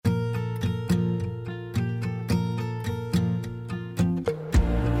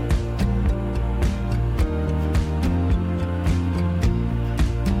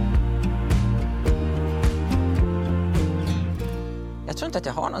inte att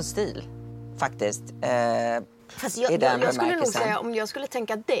jag har någon stil, faktiskt. Fast jag skulle nog säga, om jag skulle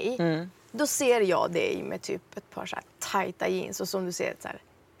tänka dig, då ser jag dig med typ ett par så här tajta jeans och som du ser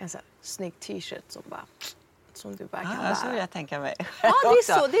en så här snygg t-shirt som du bara kan bära. Så vill jag tänka mig.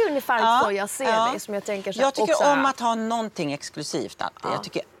 Ja, det är ungefär så jag ser dig, som jag tänker så. Jag tycker om att ha någonting exklusivt alltid. Jag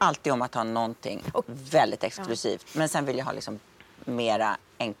tycker alltid om att ha någonting väldigt exklusivt. Men sen vill jag ha liksom mera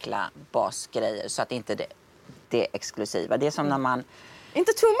enkla basgrejer så att inte det exklusiva. Det är som när man...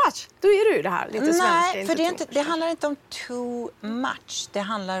 Inte too much. Då är du det här lite svenska. Nej, för det handlar inte om too much. Det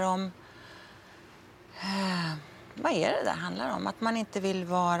handlar om... vad är det där handlar om? Att man inte vill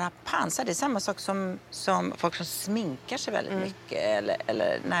vara pansad. Det är samma sak som folk som sminkar sig väldigt mycket.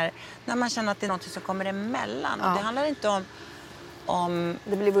 Eller när man känner att det är något som kommer emellan. Och det handlar inte om...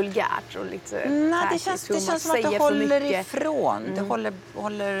 Det blir vulgärt och lite... Nej, det känns som att det håller ifrån. Det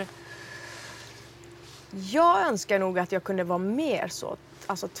håller... Jag önskar nog att jag kunde vara mer så,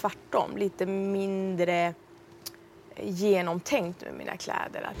 alltså tvärtom, lite mindre genomtänkt med mina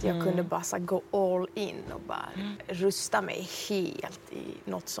kläder. Att jag kunde bara så gå all in och bara rusta mig helt i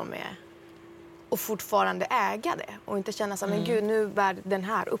något som är... Och fortfarande äga det. Och inte känna så men gud, nu bär den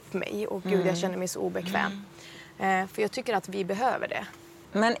här upp mig. Och gud, jag känner mig så obekväm. För jag tycker att vi behöver det.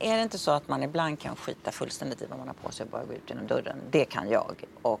 Men är det inte så att man ibland kan skita fullständigt i vad man har på sig och bara gå ut genom dörren? Det kan jag.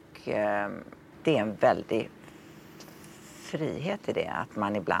 Och... det är en väldig frihet i det. Att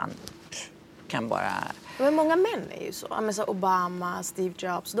man ibland kan bara... Men många män är ju så. Så Obama, Steve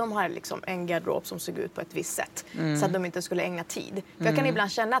Jobs. De har liksom en garderob som såg ut på ett visst sätt. Så att de inte skulle ägna tid. För jag kan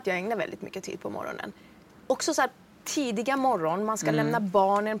ibland känna att jag ägnar väldigt mycket tid på morgonen. Också så här tidiga morgon. Man ska lämna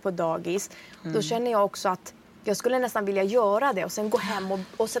barnen på dagis. Då känner jag också att jag skulle nästan vilja göra det. Och sen gå hem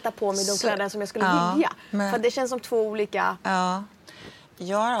och sätta på mig de kläder som jag skulle vilja. För det känns som två olika... Ja.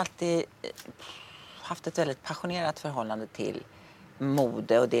 Jag har alltid haft ett väldigt passionerat förhållande till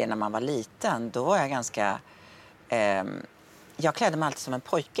mode och det när man var liten. Då var jag ganska... jag klädde mig alltid som en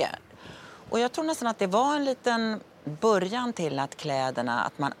pojke. Och jag tror nästan att det var en liten början till att kläderna...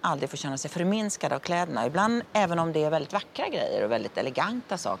 Att man aldrig får känna sig förminskad av kläderna. Ibland, även om det är väldigt vackra grejer och väldigt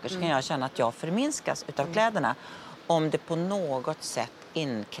eleganta saker... så kan jag känna att jag förminskas utav kläderna. Om det på något sätt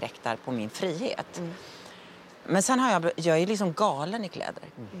inkräktar på min frihet. Men sen har jag är liksom galen i kläder.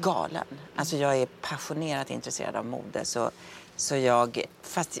 Galen. Alltså jag är passionerat intresserad av mode. Så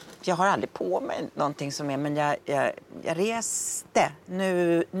fast jag har aldrig på mig någonting som är... Men jag reste.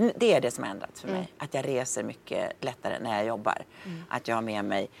 Nu, det är det som har ändrats för mig. Att jag reser mycket lättare när jag jobbar. Att jag har med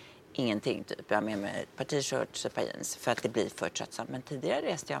mig ingenting typ. Jag har med mig ett par t-shirts och ett par jeans. För att det blir för tröttsamt. Men tidigare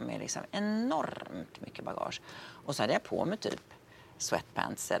reste jag med liksom enormt mycket bagage. Och så hade jag på mig typ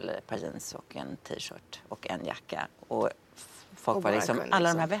sweatpants eller ett par jeans och en t-shirt och en jacka. Och folk var liksom,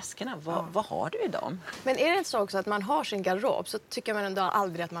 alla de här väskorna, vad har du i dem? Men är det inte så också att man har sin garderob så tycker man ändå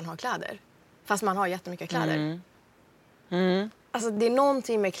aldrig att man har kläder? Fast man har jättemycket kläder. Alltså det är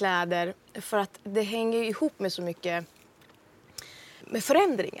någonting med kläder för att det hänger ihop med så mycket med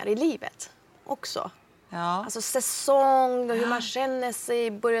förändringar i livet också. Ja. Alltså säsong och hur man känner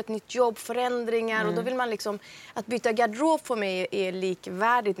sig, börja ett nytt jobb, förändringar. Och då vill man liksom, att byta garderob för mig är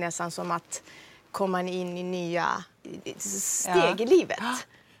likvärdigt nästan som att komma in i nya steg i livet.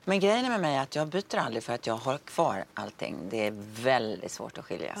 Men grejen med mig är att jag byter aldrig för att jag har kvar allting. Det är väldigt svårt att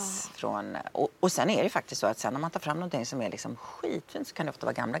skiljas från. Och sen är det faktiskt så att sen när man tar fram någonting som är liksom skitfint så kan det ofta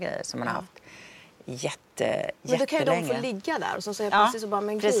vara gamla grejer som man har haft jättelänge. Men då kan ju de få ligga där och så säger jag precis så bara,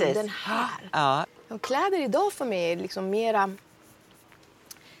 men gud, den här. Ja. Och kläder idag för mig är liksom mera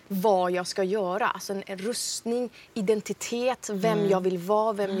vad jag ska göra. Alltså en rustning, identitet, vem jag vill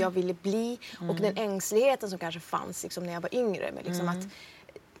vara, vem jag vill bli. Och den ängsligheten som kanske fanns liksom när jag var yngre. Men liksom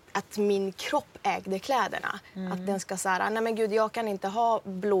att min kropp ägde kläderna. Att den ska säga, nej men gud, jag kan inte ha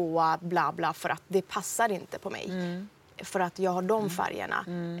blåa bla bla för att det passar inte på mig. För att jag har de färgerna.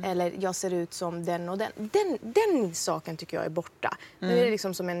 Eller jag ser ut som den och den. Den saken tycker jag är borta. Nu är det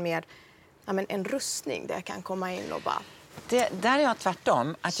liksom som en rustning där jag kan komma in och bara... Där är jag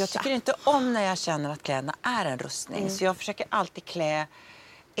tvärtom. Att jag tycker inte om när jag känner att kläderna är en rustning. Så jag försöker alltid klä...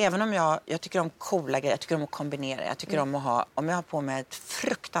 Även om jag tycker om coola grejer, jag tycker om att kombinera. Jag tycker om att ha... Om jag har på mig ett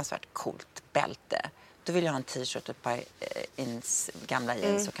fruktansvärt coolt bälte, då vill jag ha en t-shirt och ett par gamla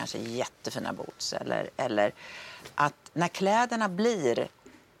jeans och kanske jättefina boots. Eller att när kläderna blir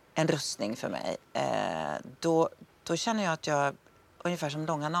en rustning för mig, då känner jag att jag... Ungefär som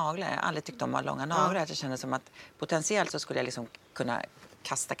långa naglar. Jag har aldrig tyckt om att ha långa naglar. Jag känner som att potentiellt så skulle jag liksom kunna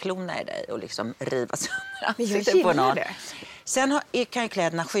kasta klorna i dig och liksom riva sönder ansiktet på någon. Sen kan ju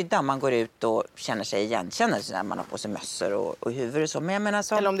kläderna skydda om man går ut och känner sig igenkännande när man har på sig mössor och huvud och så. Men jag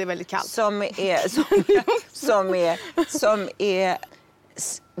menar eller om det är väldigt kallt. Som är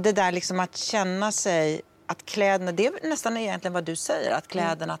det där liksom att känna sig att kläderna, det är nästan egentligen vad du säger, att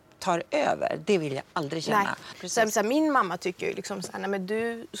kläderna tar över. Det vill jag aldrig känna. Så min mamma tycker ju liksom så här, nej, men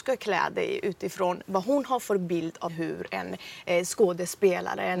du ska klä dig utifrån vad hon har för bild av hur en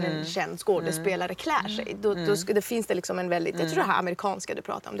skådespelare, en känd skådespelare klär sig. Då finns det liksom en väldigt, jag tror det här amerikanska du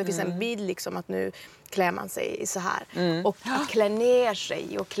pratar om, det finns en bild liksom att nu klär man sig så här. Och att klä ner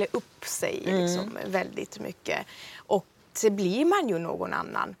sig och klä upp sig liksom väldigt mycket. Och så blir man ju någon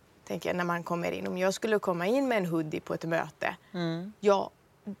annan, tänker jag, när man kommer in. Om jag skulle komma in med en hoodie på ett möte, jag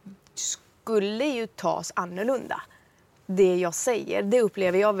skulle ju tas annorlunda. Det jag säger, det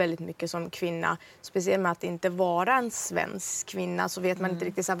upplever jag väldigt mycket som kvinna. Speciellt med att inte vara en svensk kvinna, så vet man inte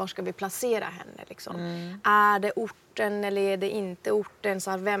riktigt så här, var ska vi placera henne. Liksom. Är det orten eller är det inte orten?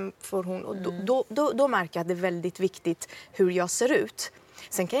 Så här, vem får hon? Och då märker jag att det är väldigt viktigt hur jag ser ut.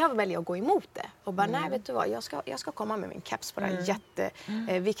 Sen kan jag välja att gå emot det och bara, nej vet du vad, jag ska komma med min keps på det här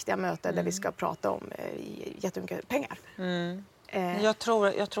jätteviktiga mötet där vi ska prata om jättemycket pengar. Jag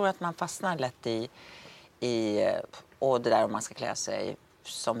tror att man fastnar lätt i och det där om man ska klä sig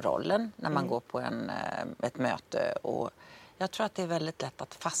som rollen när man går på ett möte. Och jag tror att det är väldigt lätt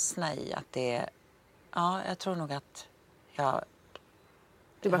att fastna i att det, jag tror nog att jag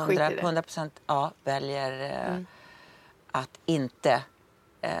 100% väljer att inte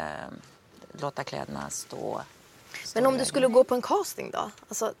låta kläderna stå. Men om du skulle gå på en casting då?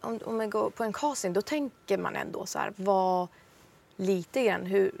 Alltså om man går på en casting, då tänker man ändå så här, lite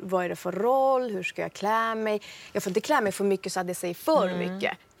grann, vad är det för roll, hur ska jag klä mig? Jag får inte klä mig för mycket så att det säger för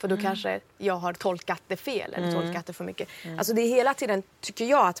mycket. För då kanske jag har tolkat det fel eller tolkat det för mycket. Alltså det är hela tiden, tycker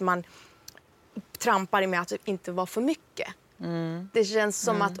jag, att man trampar med att inte vara för mycket. Det känns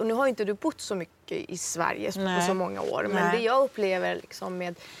som att, och nu har inte du bott så mycket i Sverige på så många år. Men det jag upplever liksom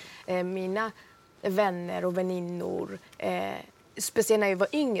med mina vänner och väninnor, speciellt när vi var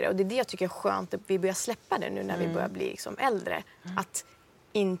yngre, och det är det jag tycker är skönt att vi börjar släppa det nu när vi börjar bli liksom äldre. Att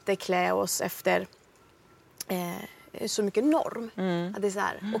inte klä oss efter så mycket norm. Att det är så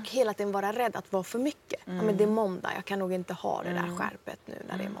här, och hela tiden vara rädd att vara för mycket. Ja, men det är måndag, jag kan nog inte ha det där skärpet nu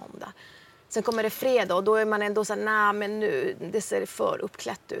när det är måndag. Sen kommer det fredag och då är man ändå så här, nej men nu, det ser för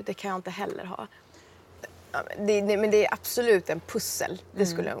uppklätt ut, det kan jag inte heller ha. Ja, men det är absolut en pussel, det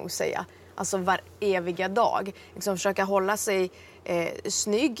skulle jag nog säga. Alltså var eviga dag. Liksom försöka hålla sig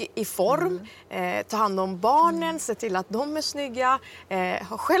snygg i form, ta hand om barnen, se till att de är snygga,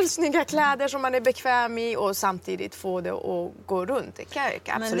 ha själv snygga kläder som man är bekväm i och samtidigt få det att gå runt. Det kan jag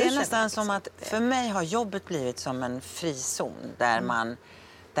absolut. Men det är nästan som att för mig har jobbet blivit som en frizon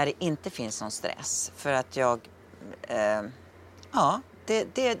där det inte finns någon stress. För att det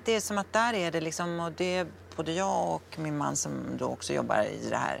är som att där är det liksom, och det är både jag och min man som då också jobbar i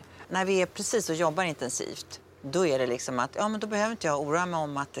det här. När vi är precis och jobbar intensivt, då är det liksom att men då behöver inte jag oroa mig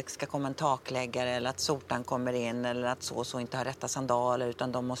om att det ska komma en takläggare eller att sotan kommer in eller att så inte har rätta sandaler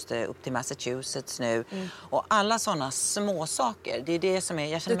utan de måste upp till Massachusetts nu. Och alla sådana små saker, det är det som är,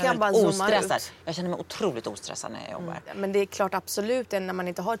 jag känner mig ostressad. Jag känner mig otroligt ostressad när jag jobbar. Men det är klart absolut när man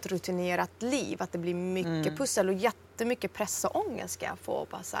inte har ett rutinerat liv att det blir mycket pussel och jättemycket press och ångest ska jag få.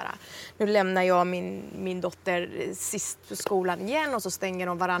 Bara så här, nu lämnar jag min dotter sist på skolan igen och så stänger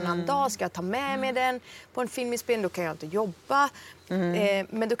de varannan dag. Ska jag ta med mig den på en filminspelning? Då kan jag inte jobba.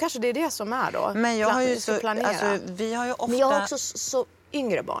 Men då kanske det är det som är då. Men jag har ju vi har ju ofta... Men jag har också så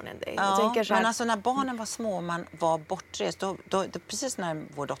yngre barn än dig. Ja, jag så här... men alltså när barnen var små och man var bortrest, då, precis när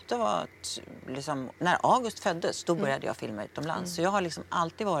vår dotter var, liksom, när August föddes, då började jag filma utomlands. Så jag har liksom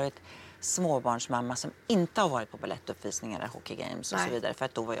alltid varit småbarnsmamma som inte har varit på ballettuppvisningar eller hockey games och så vidare. För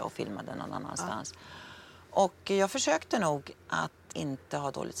att då var jag och filmade någon annanstans. Och jag försökte nog att inte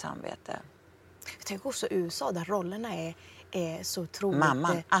ha dåligt samvete. Jag tänker också USA där rollerna är så otroligt...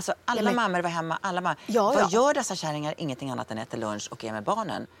 Mamman. Alltså alla mammor var hemma. Alla mammor. Vad gör dessa kärringar? Ingenting annat än äter lunch och är med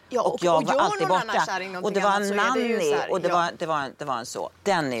barnen. Ja, och jag var alltid borta. Och det var en nanny. Och det var en så.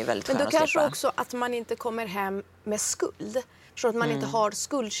 Den är ju väldigt skön att slippa. Men då kanske också att man inte kommer hem med skuld. Så att man inte har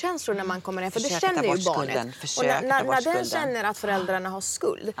skuldkänslor när man kommer hem. För det känner ju barnet. Och när den känner att föräldrarna har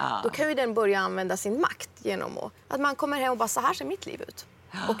skuld, då kan ju den börja använda sin makt genom att man kommer hem och bara, så här ser mitt liv ut.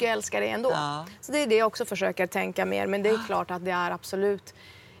 Och jag älskar det ändå. Så det är det jag också försöker tänka mer. Men det är klart att det är absolut...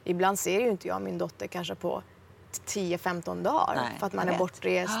 Ibland ser ju inte jag min dotter kanske på 10-15 dagar. Nej, för att man är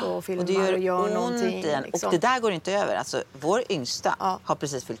bortrest och filmar och gör någonting. Liksom. Och det där går inte över. Alltså, vår yngsta har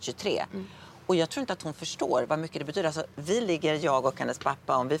precis fyllt 23. Och jag tror inte att hon förstår vad mycket det betyder. Alltså, vi ligger, jag och hennes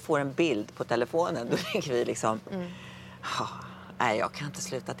pappa, om vi får en bild på telefonen, då ligger vi liksom... nej, jag kan inte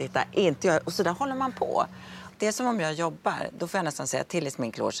sluta titta. Inte jag. Och så där håller man på. Det är som om jag jobbar, då får jag nästan säga till i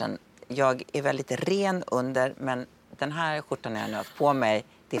sminklogen. Jag är väldigt ren under, men den här skjortan har jag nu haft på mig.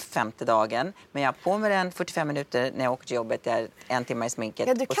 Det är 5:e dagen. Men jag har på mig den 45 minuter när jag åker till jobbet. Jag är 1 timme i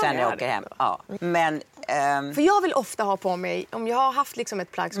sminket och sen när jag åker hem. Ja. Men, för jag vill ofta ha på mig, om jag har haft liksom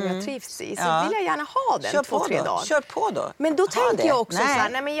ett plagg som jag trivs i, så vill jag gärna ha den 2-3 dagar. Kör på då. Men då tänker jag också så här,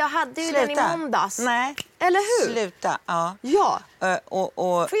 nej men jag hade ju den i måndags. Nej. Eller hur? Sluta, ja. Ja.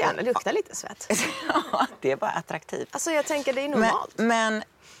 Och får gärna lukta lite svett. Ja, det är bara attraktivt. Alltså jag tänker det är normalt. Men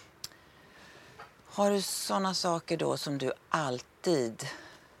har du såna saker då som du alltid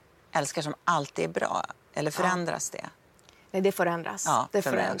älskar, som alltid är bra? Eller förändras det? Nej, det förändras. Ja, det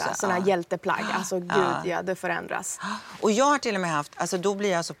förändras. Såna hjälteplagg. Alltså gud, ja, det förändras. Och jag har till och med haft, alltså då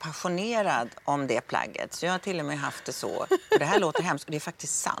blir jag så passionerad om det plagget. Så jag har till och med haft det så, och det här låter hemskt och det är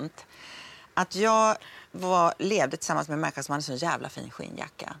faktiskt sant, att jag levde tillsammans med en människa som hade en sån jävla fin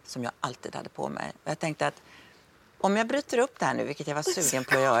skinnjacka som jag alltid hade på mig. Och jag tänkte att om jag bryter upp det här nu, vilket jag var sugen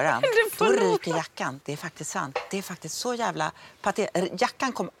på att göra, då ryker jackan. Det är faktiskt sant. Det är faktiskt så jävla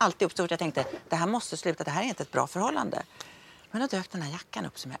jackan kom alltid upp så fort jag tänkte, det här måste sluta, det här är inte ett bra förhållande. Men då dök den här jackan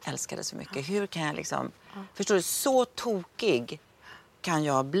upp som jag älskade så mycket. Hur kan jag liksom, förstår du, så tokig kan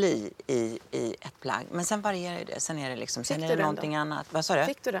jag bli i ett plagg. Men sen varierar ju det. Sen är det liksom, sen är det någonting annat. Vad sa du?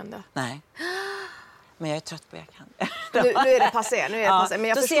 Fick du den då? Nej. Men jag är trött på jackan. Nu är det passé. Men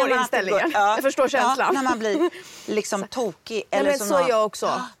jag förstår inställningen. Jag förstår känslan. När man blir liksom tokig. Eller men så är jag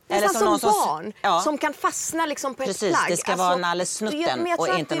också. Eller som barn som kan fastna liksom på ett plagg. Det ska vara nallesnutten och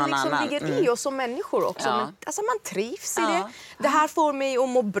inte någon annan. Men jag tror att det ligger i oss som människor också. Ja. Men, alltså man trivs i det. Det här får mig att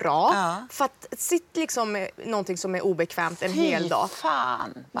må bra. För att sitta liksom med någonting som är obekvämt en hel dag.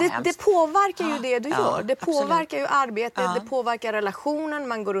 Fan, det påverkar ju det du gör. Det påverkar ju arbetet. Ja. Det påverkar relationen.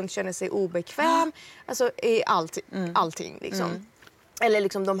 Man går runt och känner sig obekväm. Alltså i allting liksom. Eller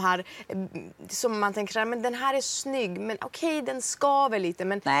liksom de här som man tänker så här, men den här är snygg, men okej, den skaver lite,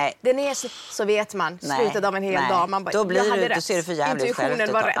 men den är så vet man, slutet av en hel dag. Man bara, då ser det för jävligt.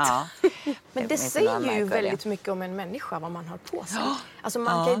 Intuitionen var rätt. Ja. Men det säger ju väldigt mycket om en människa, vad man har på sig. Alltså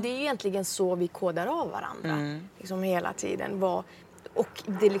det är ju egentligen så vi kodar av varandra. Liksom hela tiden. Och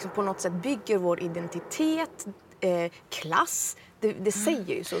det liksom på något sätt bygger vår identitet, klass. Det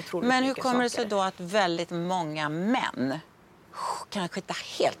säger ju så otroligt mycket. Men hur kommer det sig saker. då att väldigt många män kan skita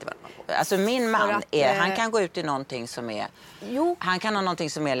helt i varandra? Alltså min man han kan gå ut i någonting som är... Jo. Han kan ha någonting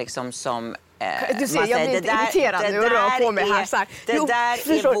som är liksom som... Du ser, jag blir inte irriterad nu och rör på mig här. Så här. Det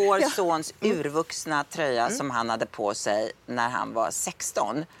där är vår sons urvuxna tröja som han hade på sig när han var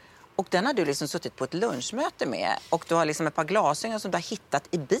 16. Och den har du liksom suttit på ett lunchmöte med. Och du har liksom ett par glasögon som du har hittat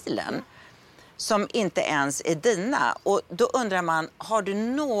i bilen. Som inte ens är dina. Och då undrar man, har du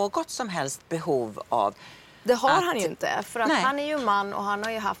något som helst behov av... Det har han ju inte, för att han är ju man och han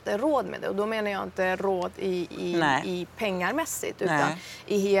har ju haft råd med det. Och då menar jag inte råd i pengarmässigt, utan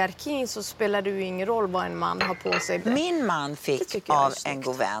i hierarkin så spelar det ju ingen roll vad en man har på sig. Min man fick av en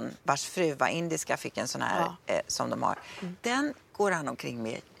god vän, vars fru var indiska, fick en sån här som de har. Den går han omkring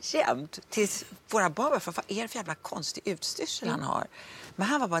med jämt tills våra barn, för vad är det för jävla konstig utstyrsel han har? Men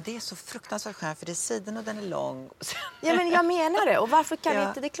han var bara, det är så fruktansvärt skönt för det är sidan och den är lång. Ja, men jag menar det. Och varför kan vi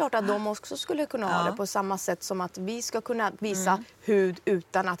inte? Det är klart att de också skulle kunna ha det på samma sätt som att vi ska kunna visa hud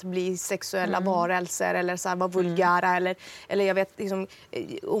utan att bli sexuella varelser eller så här, vara vulgära. Eller jag vet, liksom,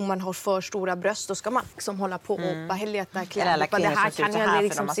 om man har för stora bröst då ska man liksom hålla på och leta kläder. Eller alla kvinnor det här som ser ut så kan här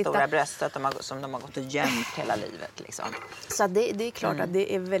liksom för de har stora bröst som de har gått och gömt hela livet. Liksom. Så det är klart att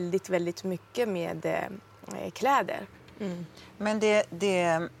det är väldigt, väldigt mycket med kläder. Men det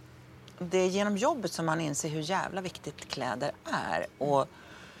är genom jobbet som man inser hur jävla viktigt kläder är. Och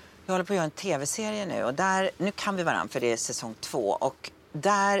jag håller på att göra en tv-serie nu. Och nu kan vi varann för det är säsong 2. Och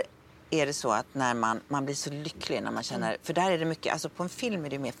där är det så att när man blir så lycklig när man känner... För där är det mycket... Alltså på en film är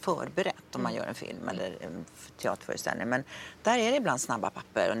det mer förberett om man gör en film eller en teaterföreställning. Men där är det ibland snabba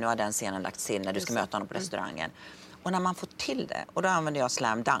papper. Och nu har den scenen lagts in när du ska möta honom på restaurangen. Och när man får till det, och då använder jag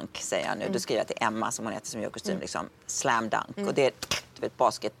slam dunk, säger jag nu. Då skriver jag till Emma som hon heter som gör kostym, liksom, slam dunk. Och det är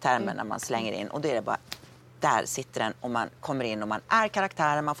baskettermen när man slänger in. Och då är det bara, där sitter den och man kommer in och man är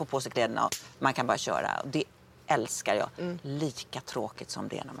karaktären, man får på sig kläderna och man kan bara köra. Och det älskar jag. Lika tråkigt som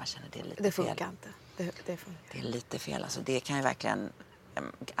det är när man känner det är lite fel. Det funkar inte. Det funkar. Det är lite fel, alltså det kan ju verkligen...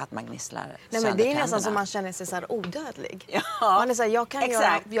 att man gnisslar. Nej, men det är nästan som man känner sig så här odödlig. Ja, man är så här, jag kan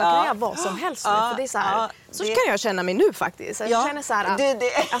göra vad som helst nu, för det är så här, så kan jag känna mig nu faktiskt. Jag känner så här,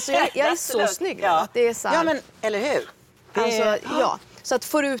 alltså jag är så snygg. Ja. Det är så här, ja, men eller hur? Alltså, Så att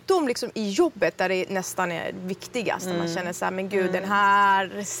förutom liksom i jobbet där det nästan är viktigast, när man känner så här, men gud, den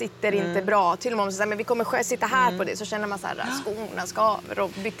här sitter inte bra. Till och med om man säger, men vi kommer sitta här på det, så känner man så här, skorna skaver och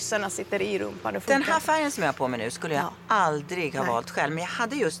byxorna sitter i rumpan. Den här färgen som jag har på mig nu skulle jag aldrig ha valt själv. Men jag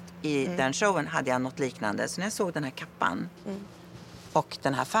hade just i den showen hade jag något liknande. Så när jag såg den här kappan och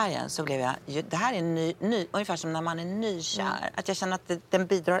den här färgen så blev jag, det här är ny ungefär som när man är nykär. Att jag känner att den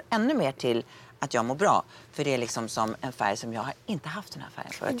bidrar ännu mer till att jag mår bra. För det är liksom som en färg som jag har inte haft den här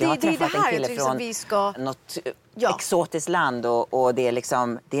färgen för. Jag har träffat en kille från något exotiskt land och det är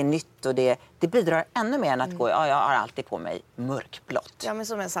liksom, det är nytt och det bidrar ännu mer än att gå, jag har alltid på mig mörkblått. Ja, men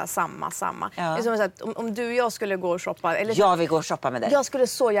som är så här, samma. Ja. Det är som så här, om du och jag skulle gå och shoppa. Eller, jag vill gå och shoppa med dig. Jag skulle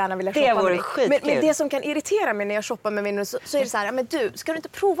så gärna vilja shoppa med dig. Det vore skitkul. Men det som kan irritera mig när jag shoppar med vänner så är det så här, men du, ska du inte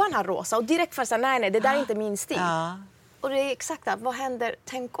prova den här rosa? Och direkt för så här, nej, det där är inte min stil. Ja. Och det är exakt det. Vad händer?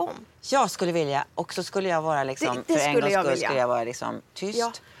 Tänk om. Jag skulle vilja, och så skulle jag vara liksom, för en gångs skull skulle jag vara liksom tyst.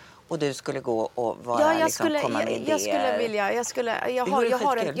 Ja. Och du skulle gå och vara komma med idéer. Jag skulle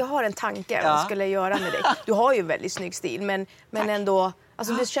vilja, jag har en tanke vad jag skulle göra med dig. Du har ju väldigt snygg stil, men ändå,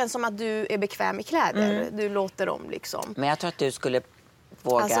 alltså det känns som att du är bekväm i kläder. Du låter dem liksom. Men jag tror att du skulle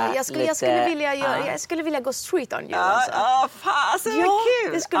våga alltså, jag skulle vilja gå street on you. Ja, fasen vad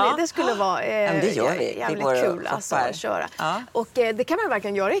kul! Det skulle vara det gör vi. Jävligt kul alltså, att köra. Ja. Och det kan man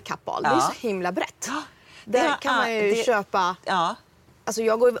verkligen göra i Kappahl. Det är så himla brett. Där kan man ju köpa... Ja. Alltså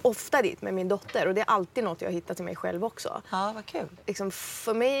jag går ofta dit med min dotter och det är alltid något jag hittar till mig själv också. Ja, vad kul. Liksom,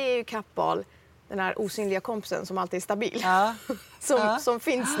 för mig är ju Kappahl den här osynliga kompisen som alltid är stabil. Som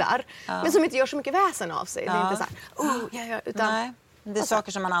finns där. Men som inte gör så mycket väsen av sig. Det är inte så här, utan... Nej. Det är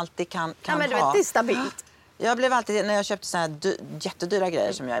saker som man alltid kan men ha. Du vet, det är stabilt. Jag blev alltid, när jag köpte så här jättedyra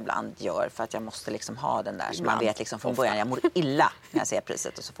grejer som jag ibland gör för att jag måste liksom ha den där. Så man vet liksom från början, jag mår illa när jag ser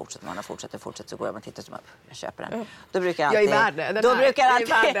priset och så fortsätter man och fortsätter så går jag och tittar och jag köper den. Då brukar jag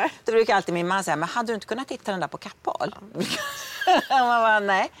alltid, då brukar alltid min man säga, men hade du inte kunnat hitta den där på Kappahl? Man bara,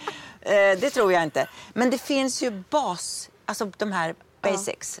 nej, det tror jag inte. Men det finns ju alltså de här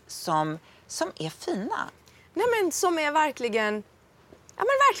basics som är fina. Nej, men som är verkligen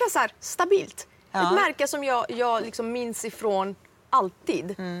så här stabilt. Ett märke som jag liksom minns ifrån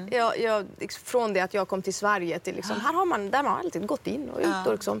alltid. Från det att jag kom till Sverige till liksom, där har man alltid gått in och ut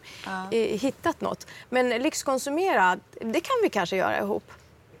och liksom, hittat något. Men lyxkonsumera, det kan vi kanske göra ihop.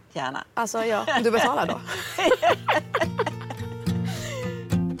 Gärna. Alltså du betalar då.